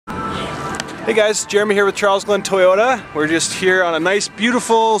Hey guys, Jeremy here with Charlesglen Toyota. We're just here on a nice,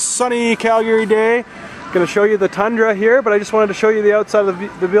 beautiful, sunny Calgary day. Going to show you the Tundra here, but I just wanted to show you the outside of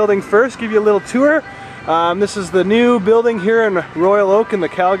the building first, give you a little tour. This is the new building here in Royal Oak in the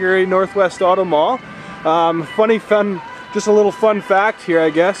Calgary Northwest Auto Mall. Just a little fun fact here, I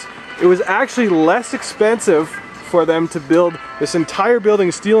guess. It was actually less expensive for them to build this entire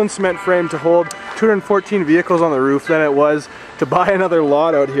building, steel and cement frame, to hold 214 vehicles on the roof than it was to buy another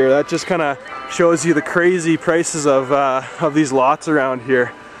lot out here. That just kind of shows you the crazy prices of these lots around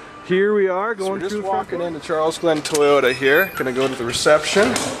here. Here we are going through. So we're just walking into Charlesglen Toyota here. Gonna go to the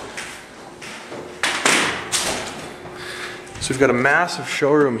reception. So we've got a massive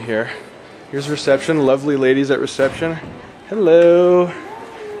showroom here. Here's reception. Lovely ladies at reception. Hello.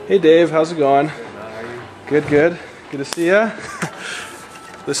 Hey Dave, how's it going? Good, good. Good to see ya.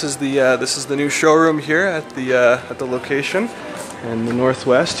 This is the new showroom here at the location in the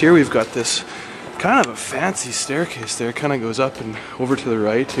Northwest. Here we've got this kind of a fancy staircase there. It kind of goes up and over to the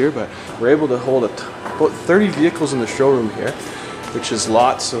right here, but we're able to hold about 30 vehicles in the showroom here, which is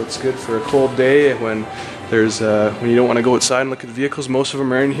lots. So it's good for a cold day when when you don't want to go outside and look at the vehicles. Most of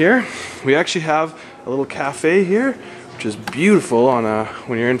them are in here. We actually have a little cafe here, which is beautiful on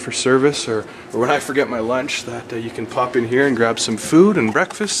when you're in for service or when I forget my lunch, that you can pop in here and grab some food and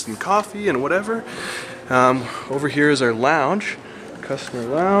breakfast and coffee and whatever. Over here is our lounge, customer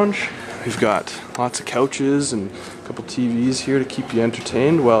lounge. We've got lots of couches and a couple TVs here to keep you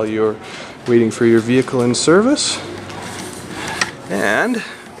entertained while you're waiting for your vehicle in service. And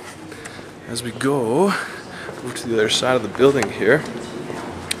as we go over to the other side of the building here,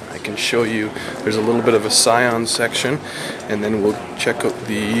 I can show you there's a little bit of a Scion section, and then we'll check out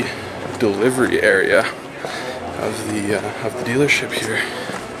the delivery area of the dealership here.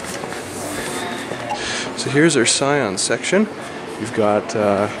 So here's our Scion section. We've got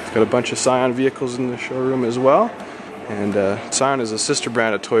a bunch of Scion vehicles in the showroom as well, and Scion is a sister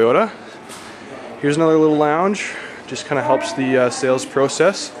brand of Toyota. Here's another little lounge. Just kind of helps the sales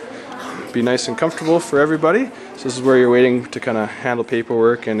process be nice and comfortable for everybody. So this is where you're waiting to kind of handle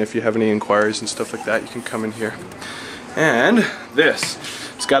paperwork, and if you have any inquiries and stuff like that, you can come in here. And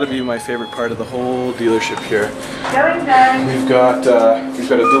it's got to be my favorite part of the whole dealership here. We've got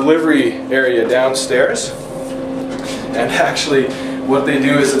a delivery area downstairs, and actually what they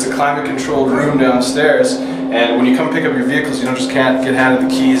do is it's a climate controlled room downstairs, and when you come pick up your vehicles, you don't just can't get handed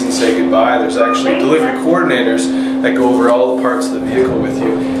the keys and say goodbye. There's actually delivery coordinators that go over all the parts of the vehicle with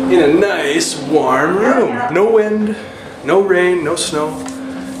you in a nice warm room. No wind, no rain, no snow,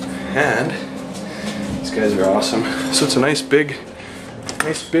 and these guys are awesome. So it's a nice big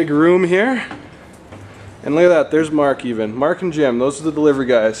room here. And look at that, there's Mark even. Mark and Jim, those are the delivery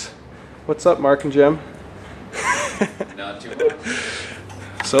guys. What's up, Mark and Jim? Not too much.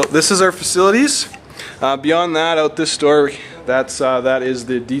 So this is our facilities. Beyond that, out this door, that is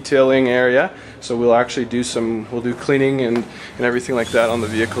the detailing area. So we'll actually do cleaning and everything like that on the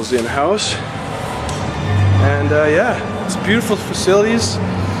vehicles in-house. And yeah, it's beautiful facilities,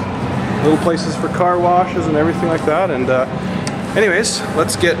 little places for car washes and everything like that. And anyways,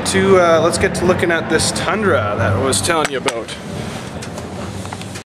 let's get to looking at this Tundra that I was telling you about.